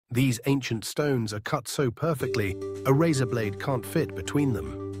These ancient stones are cut so perfectly, a razor blade can't fit between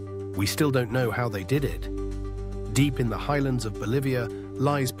them. We still don't know how they did it. Deep in the highlands of Bolivia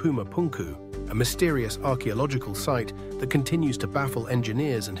lies Pumapunku, a mysterious archaeological site that continues to baffle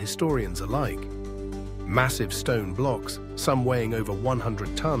engineers and historians alike. Massive stone blocks, some weighing over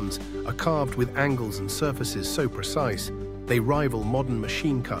 100 tons, are carved with angles and surfaces so precise, they rival modern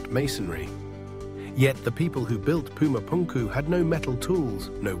machine-cut masonry. Yet the people who built Pumapunku had no metal tools,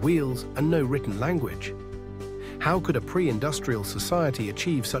 no wheels, and no written language. How could a pre-industrial society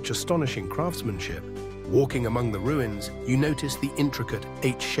achieve such astonishing craftsmanship? Walking among the ruins, you notice the intricate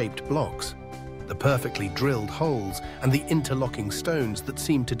H-shaped blocks, the perfectly drilled holes, and the interlocking stones that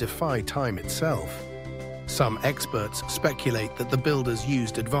seem to defy time itself. Some experts speculate that the builders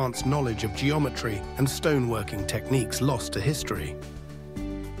used advanced knowledge of geometry and stoneworking techniques lost to history.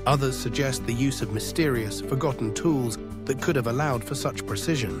 Others suggest the use of mysterious, forgotten tools that could have allowed for such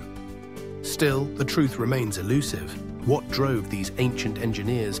precision. Still, the truth remains elusive. What drove these ancient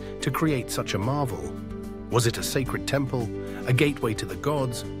engineers to create such a marvel? Was it a sacred temple, a gateway to the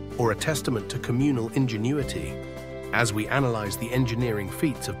gods, or a testament to communal ingenuity? As we analyze the engineering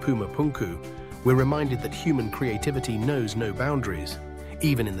feats of Pumapunku, we're reminded that human creativity knows no boundaries,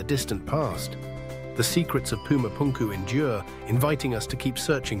 even in the distant past. The secrets of Pumapunku endure, inviting us to keep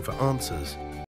searching for answers.